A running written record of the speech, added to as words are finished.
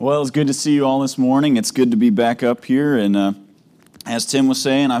Well, it's good to see you all this morning. It's good to be back up here. And as Tim was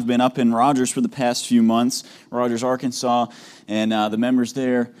saying, I've been up in Rogers for the past few months, Rogers, Arkansas. And the members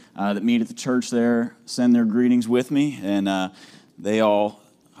there that meet at the church there send their greetings with me. And they all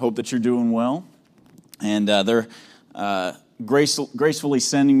hope that you're doing well. And they're gracefully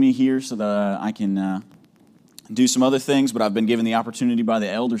sending me here so that I can do some other things, but I've been given the opportunity by the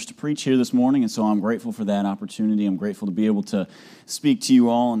elders to preach here this morning, and so I'm grateful for that opportunity. I'm grateful to be able to speak to you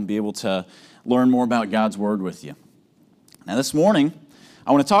all and be able to learn more about God's Word with you. Now this morning,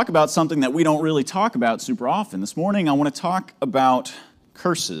 I want to talk about something that we don't really talk about super often. This morning, I want to talk about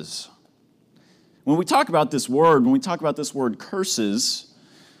curses. When we talk about this word curses,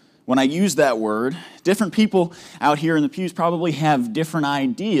 when I use that word, different people out here in the pews probably have different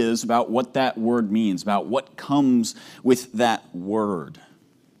ideas about what that word means, about what comes with that word.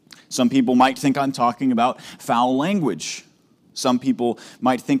 Some people might think I'm talking about foul language. Some people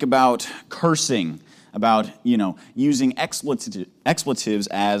might think about cursing, about, using expletives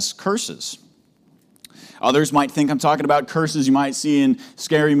as curses. Others might think I'm talking about curses you might see in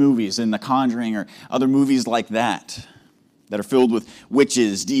scary movies, in The Conjuring, or other movies like that are filled with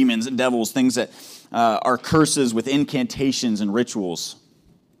witches, demons, and devils, things that are curses with incantations and rituals.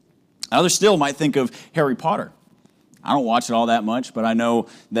 Others still might think of Harry Potter. I don't watch it all that much, but I know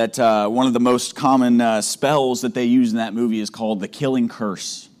that one of the most common spells that they use in that movie is called the Killing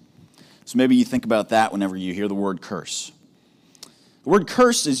Curse. So maybe you think about that whenever you hear the word curse. The word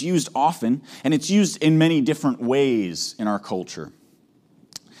curse is used often, and it's used in many different ways in our culture.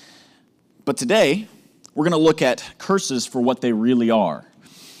 But today, we're going to look at curses for what they really are.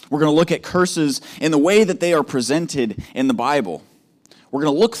 We're going to look at curses in the way that they are presented in the Bible. We're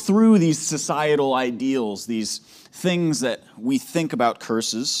going to look through these societal ideals, these things that we think about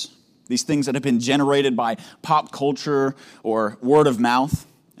curses, these things that have been generated by pop culture or word of mouth.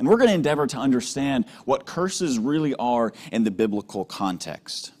 And we're going to endeavor to understand what curses really are in the biblical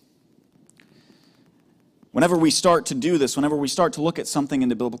context. Whenever we start to do this, whenever we start to look at something in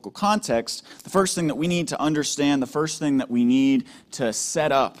the biblical context, the first thing that we need to understand, the first thing that we need to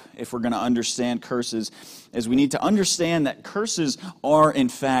set up if we're going to understand curses, is we need to understand that curses are in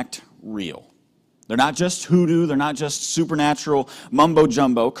fact real. They're not just hoodoo, they're not just supernatural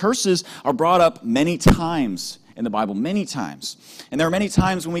mumbo-jumbo. Curses are brought up many times in the Bible, many times. And there are many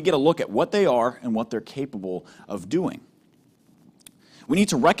times when we get a look at what they are and what they're capable of doing. We need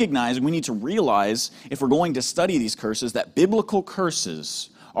to recognize and we need to realize, if we're going to study these curses, that biblical curses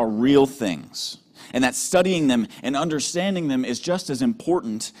are real things. And that studying them and understanding them is just as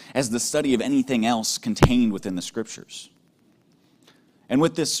important as the study of anything else contained within the Scriptures. And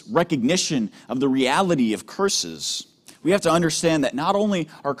with this recognition of the reality of curses, we have to understand that not only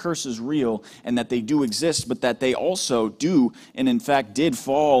are curses real and that they do exist, but that they also do and in fact did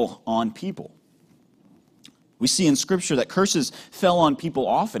fall on people. We see in Scripture that curses fell on people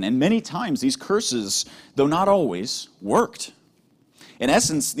often, and many times these curses, though not always, worked. In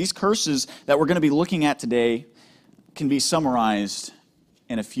essence, these curses that we're going to be looking at today can be summarized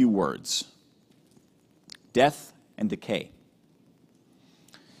in a few words: death and decay.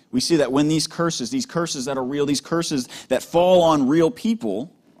 We see that when these curses that are real, these curses that fall on real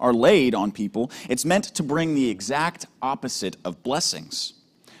people, are laid on people, it's meant to bring the exact opposite of blessings.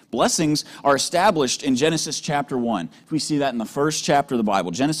 Blessings are established in Genesis chapter 1. We see that in the first chapter of the Bible.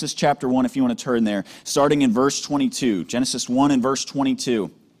 Genesis chapter 1, if you want to turn there, starting in verse 22. Genesis 1 and verse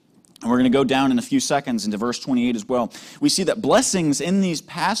 22. And we're going to go down in a few seconds into verse 28 as well. We see that blessings in these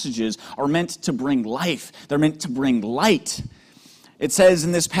passages are meant to bring life. They're meant to bring light. It says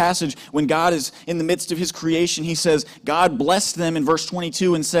in this passage, when God is in the midst of His creation, He says, God blessed them in verse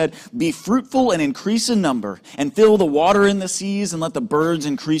 22 and said, "Be fruitful and increase in number, and fill the water in the seas, and let the birds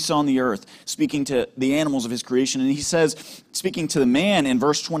increase on the earth," speaking to the animals of His creation. And He says, speaking to the man in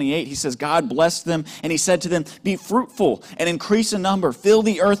verse 28, He says, God blessed them, and He said to them, "Be fruitful and increase in number, fill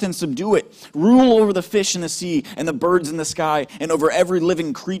the earth and subdue it, rule over the fish in the sea, and the birds in the sky, and over every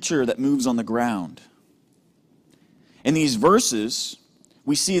living creature that moves on the ground." In these verses,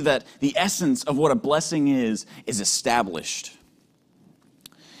 we see that the essence of what a blessing is established.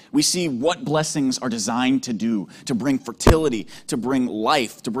 We see what blessings are designed to do, to bring fertility, to bring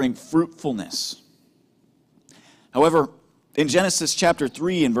life, to bring fruitfulness. However, in Genesis chapter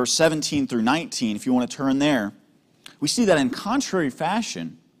 3 and verse 17 through 19, if you want to turn there, we see that in contrary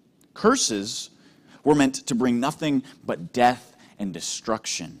fashion, curses were meant to bring nothing but death and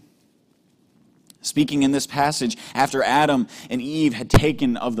destruction. Speaking in this passage, after Adam and Eve had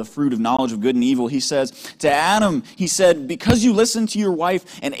taken of the fruit of knowledge of good and evil, he says, to Adam, he said, "Because you listened to your wife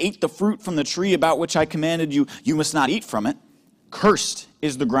and ate the fruit from the tree about which I commanded you, you must not eat from it. Cursed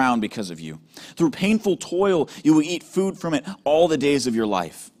is the ground because of you. Through painful toil, you will eat food from it all the days of your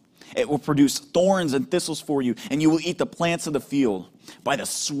life. It will produce thorns and thistles for you, and you will eat the plants of the field. By the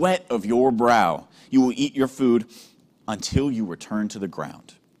sweat of your brow, you will eat your food until you return to the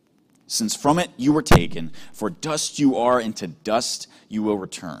ground. Since from it you were taken, for dust you are, and to dust you will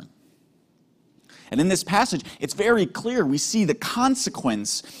return. And in this passage, it's very clear. We see the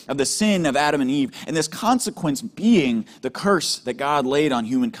consequence of the sin of Adam and Eve, and this consequence being the curse that God laid on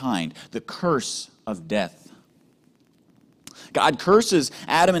humankind, the curse of death. God curses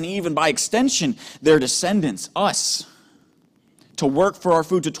Adam and Eve, and by extension, their descendants, us, to work for our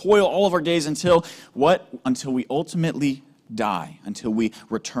food, to toil all of our days until what? Until we ultimately die, until we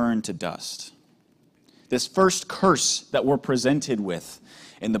return to dust. This first curse that we're presented with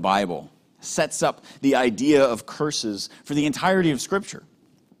in the Bible sets up the idea of curses for the entirety of Scripture.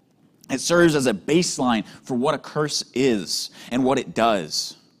 It serves as a baseline for what a curse is and what it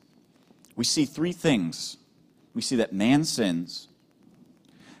does. We see three things. We see that man sins,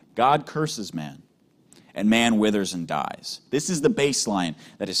 God curses man, and man withers and dies. This is the baseline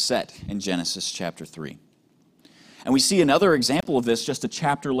that is set in Genesis chapter 3. And we see another example of this just a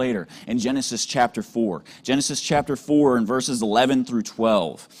chapter later in Genesis chapter 4. Genesis chapter 4 in verses 11 through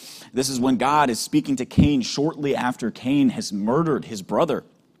 12. This is when God is speaking to Cain shortly after Cain has murdered his brother.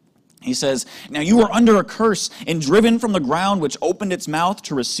 He says, "Now you are under a curse and driven from the ground which opened its mouth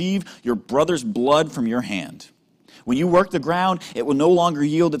to receive your brother's blood from your hand. When you work the ground, it will no longer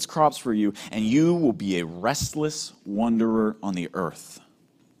yield its crops for you, and you will be a restless wanderer on the earth."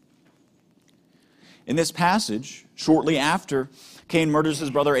 In this passage, shortly after Cain murders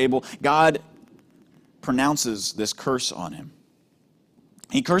his brother Abel, God pronounces this curse on him.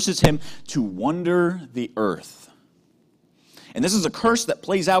 He curses him to wander the earth. And this is a curse that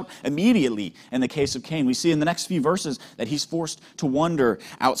plays out immediately in the case of Cain. We see in the next few verses that he's forced to wander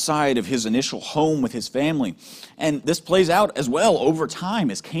outside of his initial home with his family. And this plays out as well over time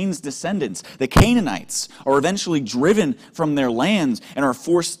as Cain's descendants, the Canaanites, are eventually driven from their lands and are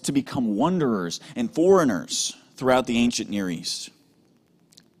forced to become wanderers and foreigners throughout the ancient Near East.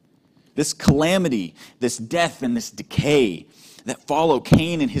 This calamity, this death, and this decay that follow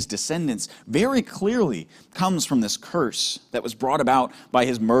Cain and his descendants very clearly comes from this curse that was brought about by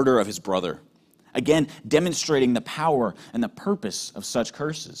his murder of his brother. Again, demonstrating the power and the purpose of such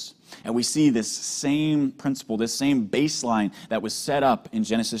curses. And we see this same principle, this same baseline that was set up in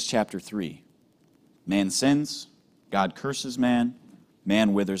Genesis chapter 3. Man sins, God curses man,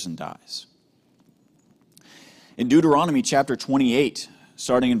 man withers and dies. In Deuteronomy chapter 28,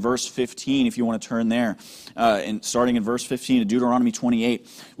 starting in verse 15, if you want to turn there, and starting in verse 15 of Deuteronomy 28,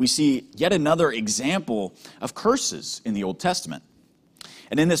 we see yet another example of curses in the Old Testament.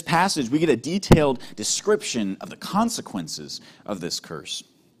 And in this passage, we get a detailed description of the consequences of this curse.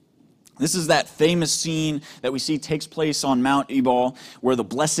 This is that famous scene that we see takes place on Mount Ebal, where the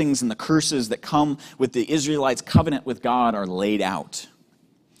blessings and the curses that come with the Israelites' covenant with God are laid out.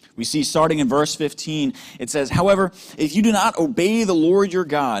 We see starting in verse 15, it says, "However, if you do not obey the Lord your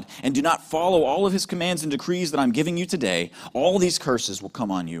God and do not follow all of his commands and decrees that I'm giving you today, all these curses will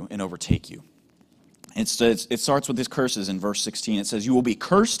come on you and overtake you." It starts with these curses in verse 16. It says, "You will be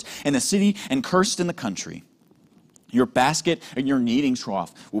cursed in the city and cursed in the country. Your basket and your kneading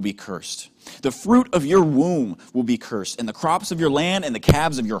trough will be cursed. The fruit of your womb will be cursed, and the crops of your land and the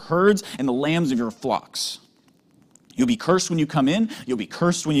calves of your herds and the lambs of your flocks. You'll be cursed when you come in, you'll be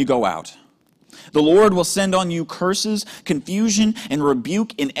cursed when you go out. The Lord will send on you curses, confusion, and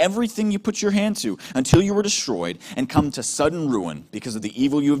rebuke in everything you put your hand to, until you are destroyed and come to sudden ruin because of the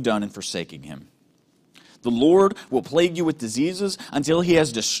evil you have done in forsaking him. The Lord will plague you with diseases until he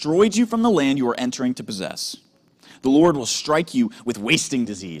has destroyed you from the land you are entering to possess. The Lord will strike you with wasting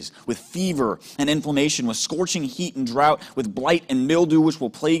disease, with fever and inflammation, with scorching heat and drought, with blight and mildew, which will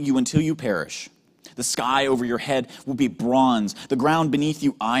plague you until you perish. The sky over your head will be bronze, the ground beneath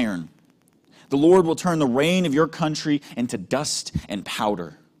you iron. The Lord will turn the rain of your country into dust and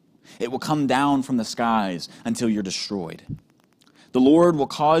powder. It will come down from the skies until you're destroyed. The Lord will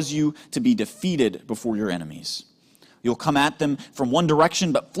cause you to be defeated before your enemies. You'll come at them from one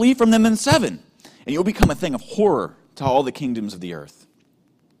direction, but flee from them in seven, and you'll become a thing of horror to all the kingdoms of the earth.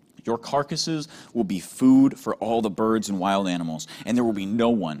 Your carcasses will be food for all the birds and wild animals, and there will be no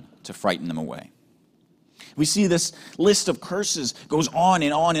one to frighten them away." We see this list of curses goes on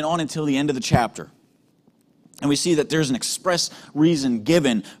and on and on until the end of the chapter. And we see that there's an express reason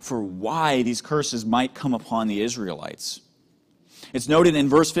given for why these curses might come upon the Israelites. It's noted in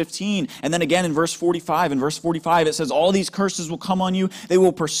verse 15, and then again in verse 45. In verse 45, it says, all these curses will come on you. They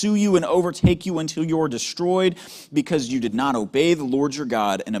will pursue you and overtake you until you are destroyed, because you did not obey the Lord your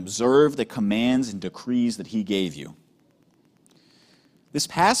God and observe the commands and decrees that he gave you. This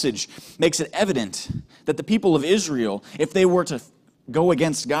passage makes it evident that the people of Israel, if they were to go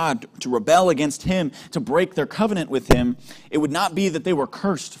against God, to rebel against him, to break their covenant with him, it would not be that they were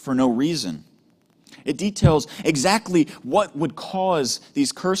cursed for no reason. It details exactly what would cause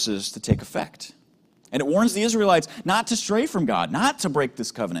these curses to take effect. And it warns the Israelites not to stray from God, not to break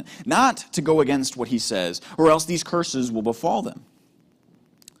this covenant, not to go against what he says, or else these curses will befall them.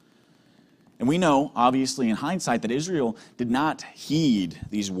 And we know, obviously in hindsight, that Israel did not heed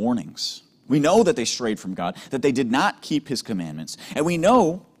these warnings. We know that they strayed from God, that they did not keep his commandments. And we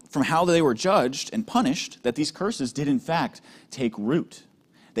know from how they were judged and punished that these curses did in fact take root.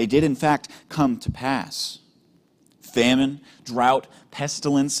 They did in fact come to pass. Famine, drought,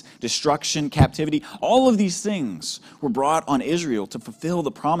 pestilence, destruction, captivity, all of these things were brought on Israel to fulfill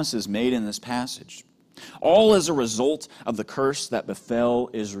the promises made in this passage. All as a result of the curse that befell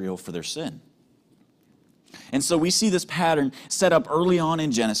Israel for their sin. And so we see this pattern set up early on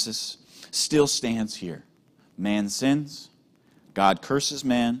in Genesis still stands here. Man sins, God curses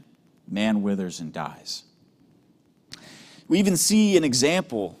man, man withers and dies. We even see an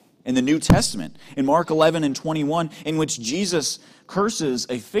example in the New Testament, in Mark 11 and 21, in which Jesus curses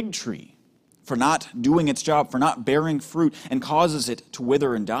a fig tree for not doing its job, for not bearing fruit, and causes it to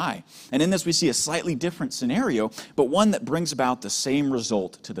wither and die. And in this we see a slightly different scenario, but one that brings about the same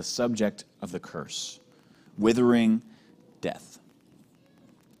result to the subject of the curse: withering death.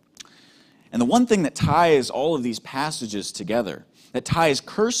 And the one thing that ties all of these passages together, that ties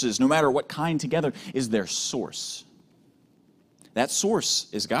curses, no matter what kind, together, is their source. That source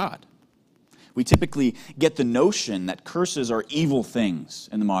is God. We typically get the notion that curses are evil things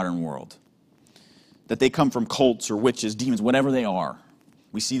in the modern world, that they come from cults or witches, demons, whatever they are.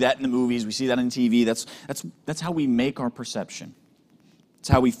 We see that in the movies, we see that on TV. That's how we make our perception. It's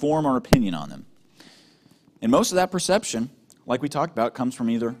how we form our opinion on them. And most of that perception, like we talked about, comes from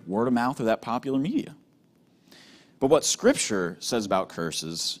either word of mouth or that popular media. But what Scripture says about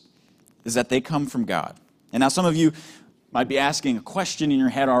curses is that they come from God. And now some of you might be asking a question in your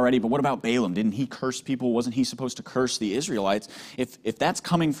head already, but what about Balaam? Didn't he curse people? Wasn't he supposed to curse the Israelites? If that's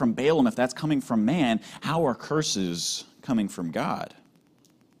coming from Balaam, if that's coming from man, how are curses coming from God?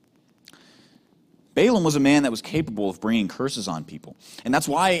 Balaam was a man that was capable of bringing curses on people. And that's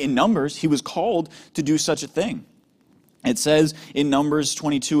why in Numbers he was called to do such a thing. It says in Numbers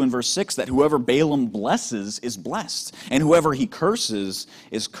 22 and verse 6 that whoever Balaam blesses is blessed, and whoever he curses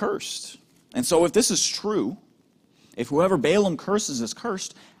is cursed. And so if this is true, if whoever Balaam curses is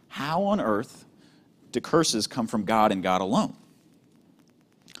cursed, how on earth do curses come from God and God alone?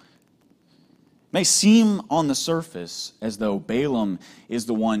 It may seem on the surface as though Balaam is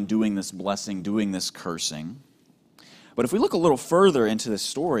the one doing this blessing, doing this cursing. But if we look a little further into this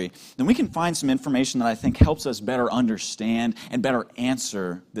story, then we can find some information that I think helps us better understand and better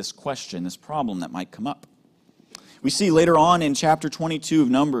answer this question, this problem that might come up. We see later on in chapter 22 of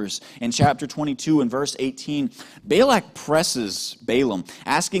Numbers, in chapter 22 and verse 18, Balak presses Balaam,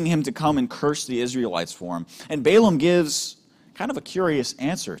 asking him to come and curse the Israelites for him. And Balaam gives kind of a curious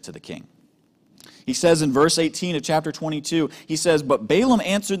answer to the king. He says in verse 18 of chapter 22, he says, "But Balaam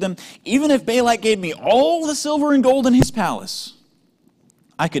answered them, even if Balak gave me all the silver and gold in his palace,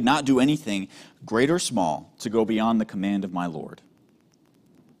 I could not do anything, great or small, to go beyond the command of my Lord."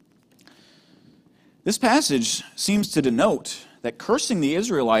 This passage seems to denote that cursing the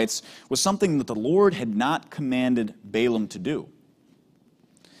Israelites was something that the Lord had not commanded Balaam to do,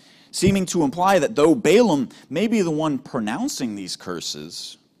 seeming to imply that though Balaam may be the one pronouncing these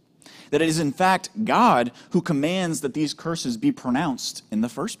curses, that it is in fact God who commands that these curses be pronounced in the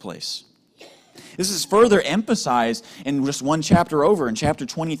first place. This is further emphasized in just one chapter over, in chapter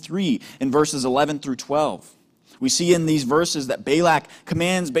 23, in verses 11 through 12. We see in these verses that Balak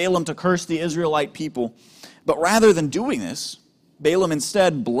commands Balaam to curse the Israelite people, but rather than doing this, Balaam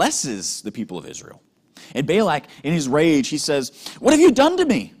instead blesses the people of Israel. And Balak, in his rage, he says, "What have you done to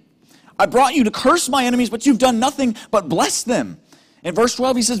me? I brought you to curse my enemies, but you've done nothing but bless them." In verse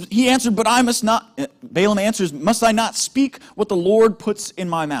 12, he answered, "But I must not," Balaam answers, "must I not speak what the Lord puts in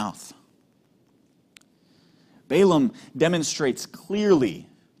my mouth?" Balaam demonstrates clearly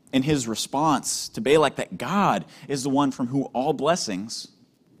in his response to Balak that God is the one from whom all blessings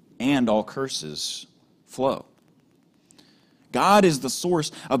and all curses flow. God is the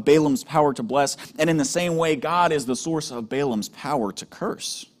source of Balaam's power to bless, and in the same way, God is the source of Balaam's power to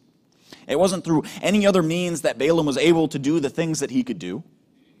curse. It wasn't through any other means that Balaam was able to do the things that he could do.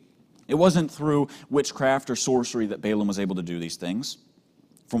 It wasn't through witchcraft or sorcery that Balaam was able to do these things.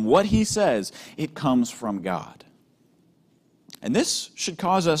 From what he says, it comes from God. And this should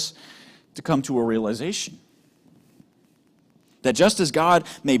cause us to come to a realization that just as God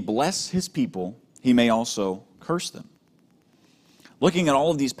may bless his people, he may also curse them. Looking at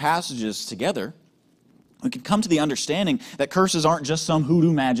all of these passages together, we can come to the understanding that curses aren't just some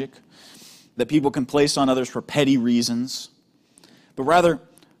hoodoo magic that people can place on others for petty reasons, but rather,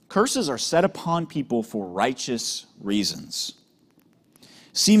 curses are set upon people for righteous reasons,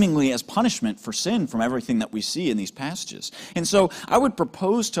 seemingly as punishment for sin from everything that we see in these passages. And so I would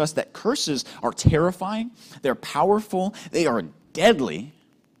propose to us that curses are terrifying, they're powerful, they are deadly,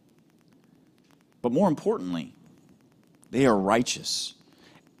 but more importantly, they are righteous,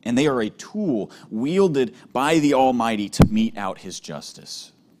 and they are a tool wielded by the Almighty to mete out his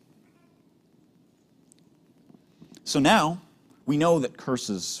justice. So now, we know that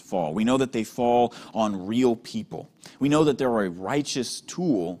curses fall. We know that they fall on real people. We know that they're a righteous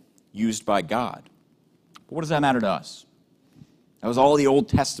tool used by God. But what does that matter to us? That was all the Old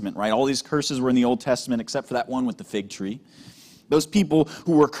Testament, right? All these curses were in the Old Testament except for that one with the fig tree. Those people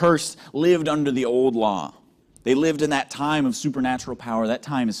who were cursed lived under the old law. They lived in that time of supernatural power. That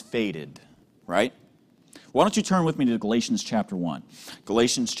time is faded, right? Why don't you turn with me to Galatians chapter 1.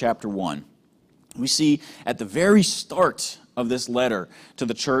 Galatians chapter 1. We see at the very start of this letter to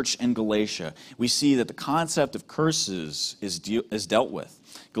the church in Galatia, we see that the concept of curses is dealt with.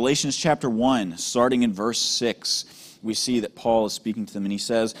 Galatians chapter 1, starting in verse 6, we see that Paul is speaking to them, and he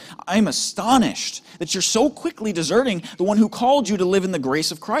says, "I'm astonished that you're so quickly deserting the one who called you to live in the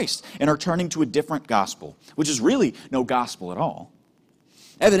grace of Christ and are turning to a different gospel," which is really no gospel at all.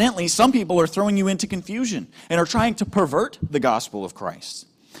 Evidently, some people are throwing you into confusion and are trying to pervert the gospel of Christ.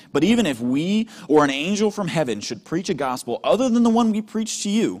 But even if we or an angel from heaven should preach a gospel other than the one we preach to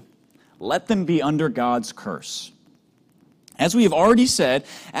you, let them be under God's curse. As I've already said,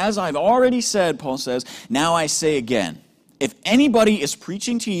 Paul says, now I say again, if anybody is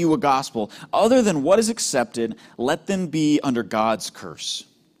preaching to you a gospel other than what is accepted, let them be under God's curse.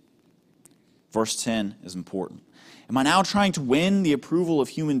 Verse 10 is important. Am I now trying to win the approval of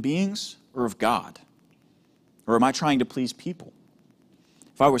human beings or of God? Or am I trying to please people?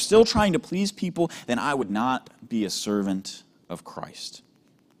 If I were still trying to please people, then I would not be a servant of Christ.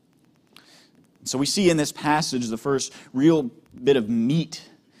 So we see in this passage the first real bit of meat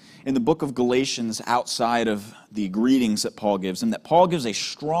in the book of Galatians outside of the greetings that Paul gives, and that Paul gives a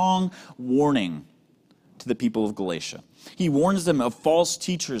strong warning to the people of Galatia. He warns them of false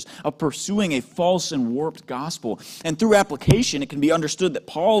teachers, of pursuing a false and warped gospel. And through application, it can be understood that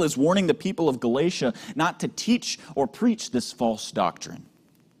Paul is warning the people of Galatia not to teach or preach this false doctrine,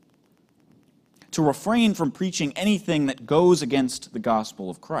 to refrain from preaching anything that goes against the gospel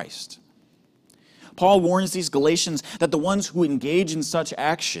of Christ. Paul warns these Galatians that the ones who engage in such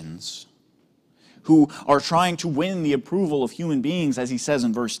actions, who are trying to win the approval of human beings, as he says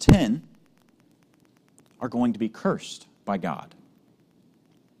in verse 10, are going to be cursed by God.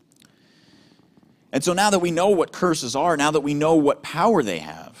 And so now that we know what curses are, now that we know what power they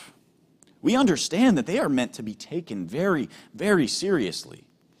have, we understand that they are meant to be taken very, very seriously.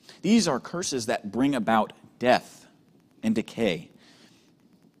 These are curses that bring about death and decay.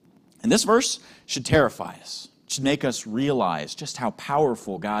 And this verse should terrify us. It should make us realize just how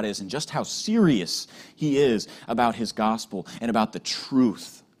powerful God is and just how serious he is about his gospel and about the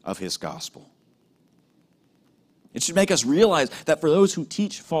truth of his gospel. It should make us realize that for those who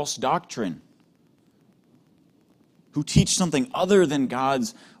teach false doctrine, who teach something other than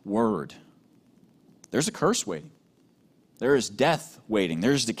God's word, there's a curse waiting. There is death waiting.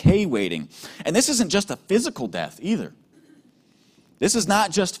 There's decay waiting. And this isn't just a physical death either. This is not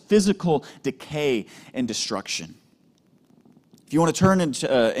just physical decay and destruction. If you want to turn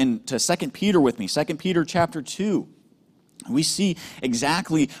into 2 Peter with me, 2 Peter chapter 2, we see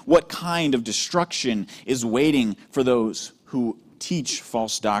exactly what kind of destruction is waiting for those who teach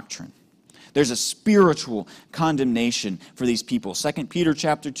false doctrine. There's a spiritual condemnation for these people. 2 Peter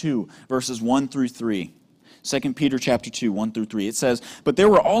chapter 2, verses 1 through 3. 2 Peter chapter 2, 1 through 3. It says, "But there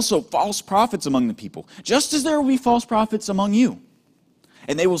were also false prophets among the people, just as there will be false prophets among you.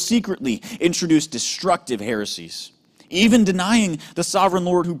 And they will secretly introduce destructive heresies, even denying the sovereign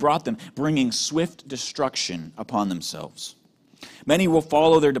Lord who brought them, bringing swift destruction upon themselves. Many will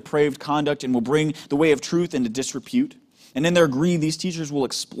follow their depraved conduct and will bring the way of truth into disrepute. And in their greed, these teachers will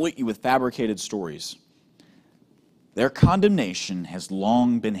exploit you with fabricated stories. Their condemnation has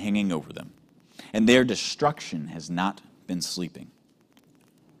long been hanging over them, and their destruction has not been sleeping."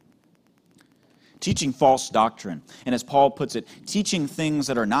 Teaching false doctrine, and as Paul puts it, teaching things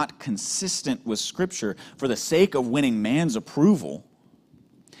that are not consistent with Scripture for the sake of winning man's approval,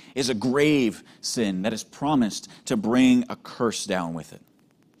 is a grave sin that is promised to bring a curse down with it.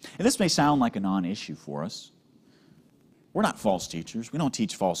 And this may sound like a non-issue for us. We're not false teachers. We don't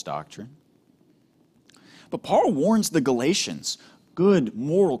teach false doctrine. But Paul warns the Galatians, good,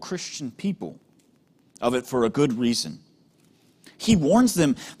 moral Christian people, of it for a good reason. He warns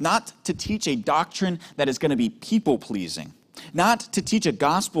them not to teach a doctrine that is going to be people-pleasing, not to teach a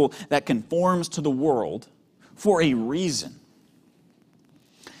gospel that conforms to the world for a reason.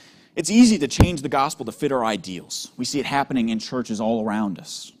 It's easy to change the gospel to fit our ideals. We see it happening in churches all around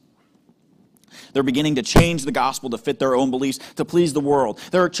us. They're beginning to change the gospel to fit their own beliefs, to please the world.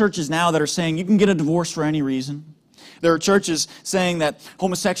 There are churches now that are saying you can get a divorce for any reason. There are churches saying that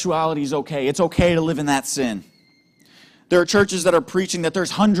homosexuality is okay. It's okay to live in that sin. There are churches that are preaching that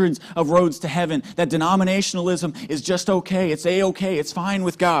there's hundreds of roads to heaven, that denominationalism is just okay. It's A-okay. It's fine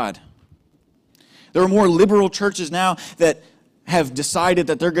with God. There are more liberal churches now that have decided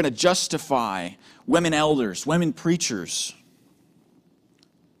that they're going to justify women elders, women preachers.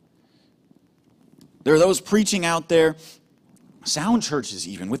 There are those preaching out there, sound churches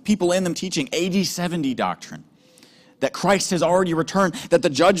even, with people in them teaching AD 70 doctrine, that Christ has already returned, that the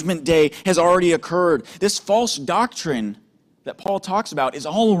judgment day has already occurred. This false doctrine that Paul talks about is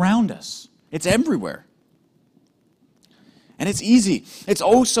all around us. It's everywhere. And it's easy. It's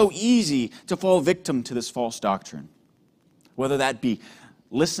oh so easy to fall victim to this false doctrine. Whether that be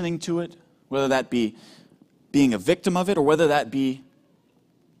listening to it, whether that be being a victim of it, or whether that be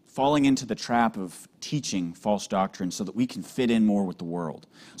falling into the trap of teaching false doctrine so that we can fit in more with the world,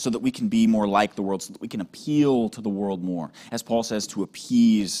 so that we can be more like the world, so that we can appeal to the world more, as Paul says, to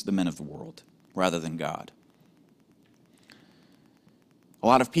appease the men of the world rather than God. A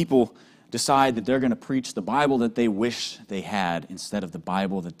lot of people decide that they're going to preach the Bible that they wish they had instead of the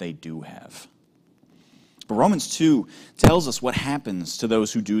Bible that they do have. But Romans 2 tells us what happens to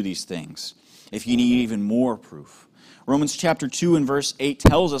those who do these things, if you need even more proof. Romans chapter 2 and verse 8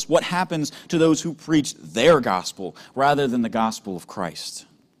 tells us what happens to those who preach their gospel rather than the gospel of Christ.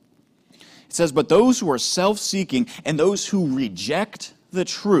 It says, "But those who are self-seeking and those who reject the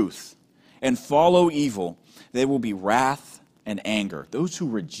truth and follow evil, there will be wrath and anger." Those who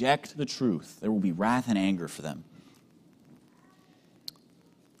reject the truth, there will be wrath and anger for them.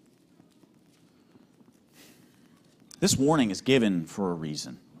 This warning is given for a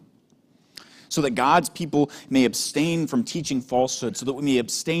reason. So that God's people may abstain from teaching falsehood, so that we may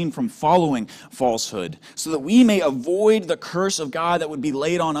abstain from following falsehood, so that we may avoid the curse of God that would be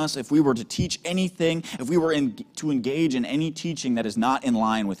laid on us if we were to teach anything, if we were to engage in any teaching that is not in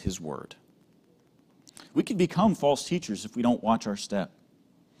line with His Word. We could become false teachers if we don't watch our step.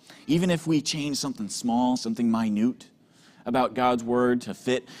 Even if we change something small, something minute about God's Word to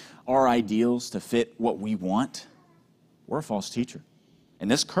fit our ideals, to fit what we want, we're a false teacher. And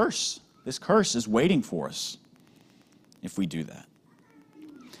this curse is waiting for us if we do that.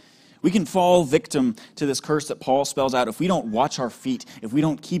 We can fall victim to this curse that Paul spells out if we don't watch our feet, if we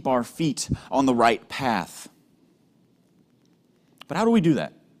don't keep our feet on the right path. But how do we do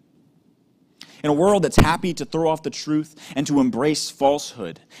that? In a world that's happy to throw off the truth and to embrace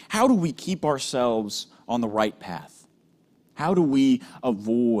falsehood, how do we keep ourselves on the right path? How do we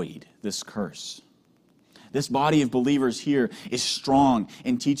avoid this curse? This body of believers here is strong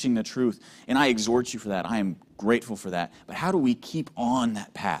in teaching the truth, and I exhort you for that. I am grateful for that. But how do we keep on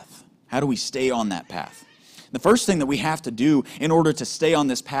that path? How do we stay on that path? The first thing that we have to do in order to stay on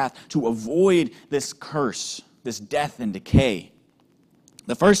this path, to avoid this curse, this death and decay,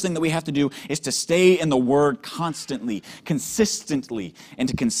 the first thing that we have to do is to stay in the Word constantly, consistently, and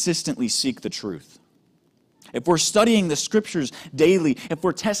to consistently seek the truth. If we're studying the Scriptures daily, if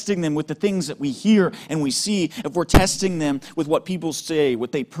we're testing them with the things that we hear and we see, if we're testing them with what people say,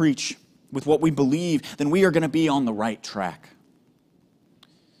 what they preach, with what we believe, then we are going to be on the right track.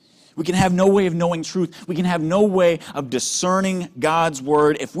 We can have no way of knowing truth. We can have no way of discerning God's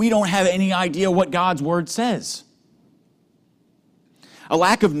Word if we don't have any idea what God's Word says. A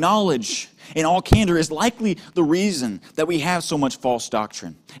lack of knowledge, in all candor, is likely the reason that we have so much false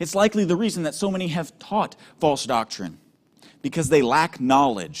doctrine. It's likely the reason that so many have taught false doctrine, because they lack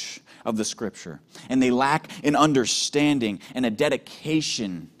knowledge of the Scripture, and they lack an understanding and a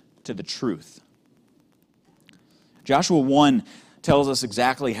dedication to the truth. Joshua 1 tells us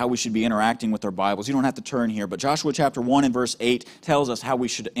exactly how we should be interacting with our Bibles. You don't have to turn here, but Joshua chapter 1 and verse 8 tells us how we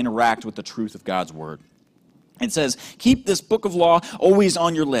should interact with the truth of God's Word. It says, "Keep this book of law always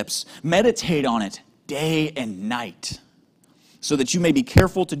on your lips. Meditate on it day and night. so that you may be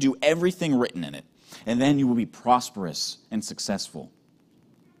careful to do everything written in it, and then you will be prosperous and successful.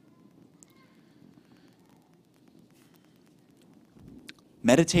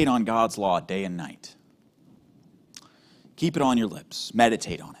 Meditate on God's law day and night. Keep it on your lips.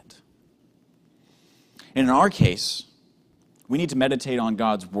 Meditate on it. And in our case, we need to meditate on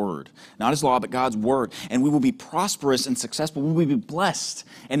God's word. Not His law, but God's word. And we will be prosperous and successful. We will be blessed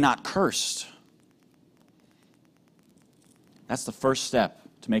and not cursed. That's the first step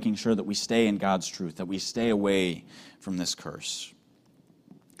to making sure that we stay in God's truth, that we stay away from this curse,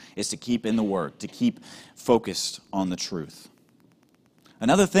 is to keep in the word, to keep focused on the truth.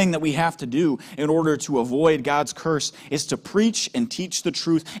 Another thing that we have to do in order to avoid God's curse is to preach and teach the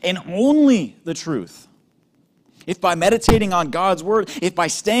truth, and only the truth. If by meditating on God's word, if by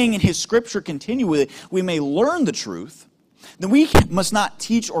staying in His scripture continually, we may learn the truth, then we must not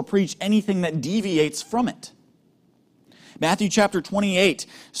teach or preach anything that deviates from it. Matthew chapter 28,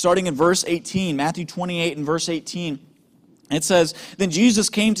 starting in verse 18, Matthew 28 and verse 18, it says, "Then Jesus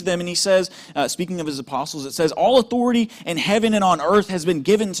came to them and He says," speaking of His apostles, it says, "All authority in heaven and on earth has been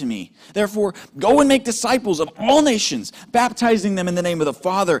given to me. Therefore, go and make disciples of all nations, baptizing them in the name of the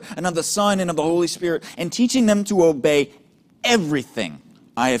Father and of the Son and of the Holy Spirit, and teaching them to obey everything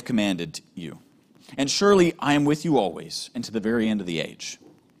I have commanded you. And surely I am with you always, and to the very end of the age."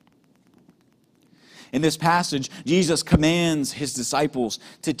 In this passage, Jesus commands His disciples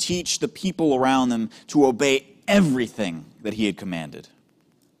to teach the people around them to obey everything that He had commanded.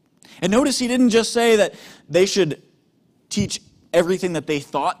 And notice He didn't just say that they should teach everything that they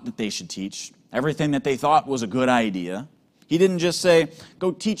thought that they should teach, everything that they thought was a good idea. He didn't just say,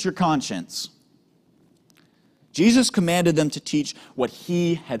 go teach your conscience. Jesus commanded them to teach what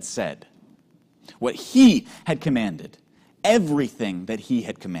He had said, what He had commanded, everything that He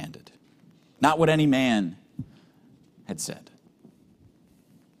had commanded, not what any man had said.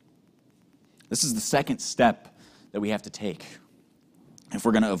 This is the second step that we have to take if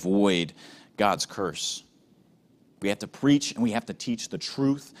we're going to avoid God's curse. We have to preach and we have to teach the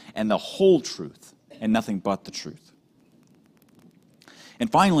truth and the whole truth and nothing but the truth.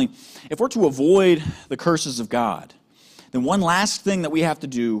 And finally, if we're to avoid the curses of God, then one last thing that we have to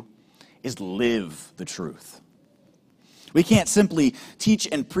do is live the truth. We can't simply teach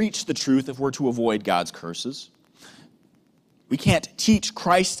and preach the truth if we're to avoid God's curses. We can't teach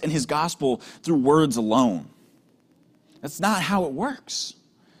Christ and His gospel through words alone. That's not how it works.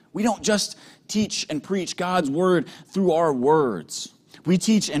 We don't just teach and preach God's word through our words. We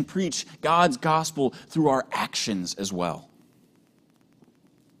teach and preach God's gospel through our actions as well.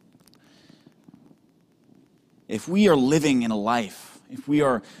 If we are living in a life, if we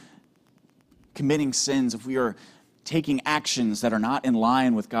are committing sins, if we are taking actions that are not in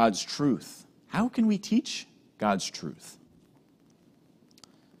line with God's truth, how can we teach God's truth?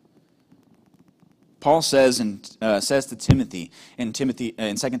 Paul says to Timothy in 2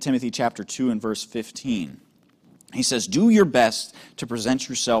 Timothy chapter 2 and verse 15, he says, "Do your best to present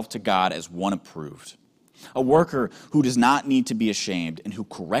yourself to God as one approved, a worker who does not need to be ashamed and who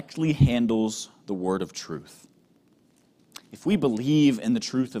correctly handles the word of truth." If we believe in the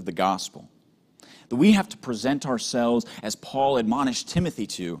truth of the gospel, then we have to present ourselves, as Paul admonished Timothy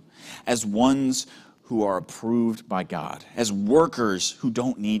to, as ones who are approved by God, as workers who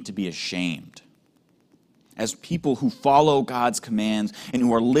don't need to be ashamed, as people who follow God's commands and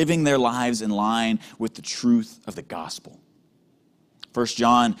who are living their lives in line with the truth of the gospel. 1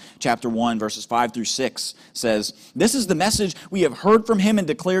 John chapter 1, verses 5 through 6 says, "This is the message we have heard from Him and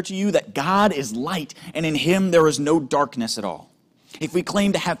declare to you, that God is light, and in Him there is no darkness at all. If we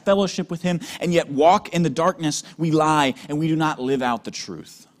claim to have fellowship with Him and yet walk in the darkness, we lie and we do not live out the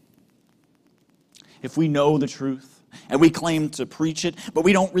truth." If we know the truth and we claim to preach it, but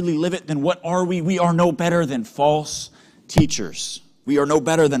we don't really live it, then what are we? We are no better than false teachers. We are no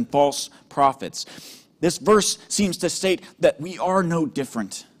better than false prophets. This verse seems to state that we are no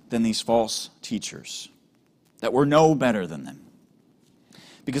different than these false teachers, that we're no better than them.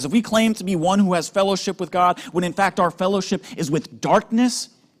 Because if we claim to be one who has fellowship with God, when in fact our fellowship is with darkness,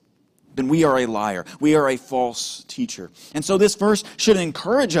 then we are a liar. We are a false teacher. And so this verse should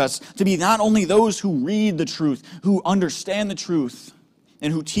encourage us to be not only those who read the truth, who understand the truth,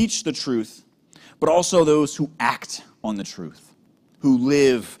 and who teach the truth, but also those who act on the truth, who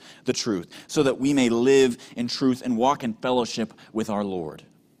live the truth, so that we may live in truth and walk in fellowship with our Lord.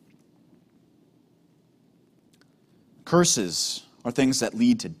 Curses are things that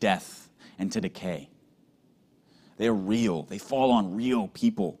lead to death and to decay. They are real. They fall on real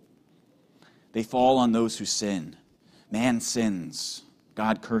people. They fall on those who sin. Man sins.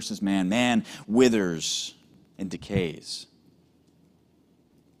 God curses man. Man withers and decays.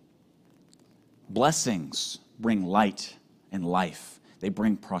 Blessings bring light and life. They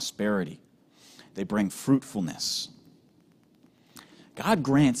bring prosperity. They bring fruitfulness. God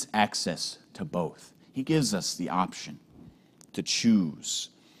grants access to both. He gives us the option to choose.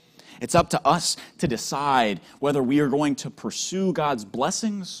 It's up to us to decide whether we are going to pursue God's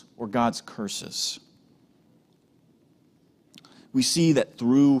blessings or God's curses. We see that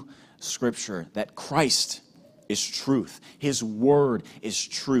through Scripture that Christ is truth. His word is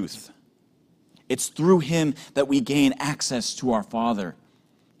truth. It's through him that we gain access to our Father,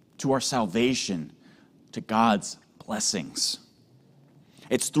 to our salvation, to God's blessings.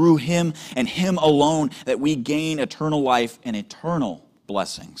 It's through him and him alone that we gain eternal life and eternal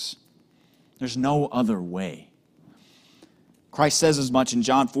blessings. There's no other way. Christ says as much in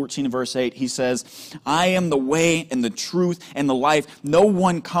John 14 and verse 8. He says, I am the way and the truth and the life. No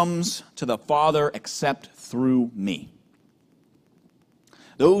one comes to the Father except through me.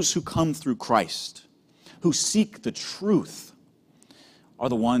 Those who come through Christ, who seek the truth, are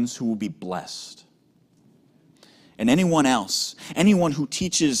the ones who will be blessed. And anyone else, anyone who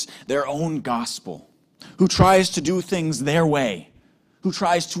teaches their own gospel, who tries to do things their way, who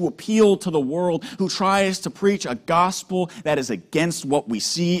tries to appeal to the world, who tries to preach a gospel that is against what we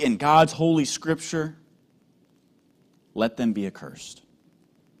see in God's holy Scripture, let them be accursed.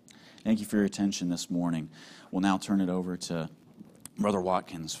 Thank you for your attention this morning. We'll now turn it over to Brother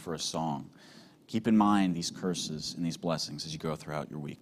Watkins for a song. Keep in mind these curses and these blessings as you go throughout your week.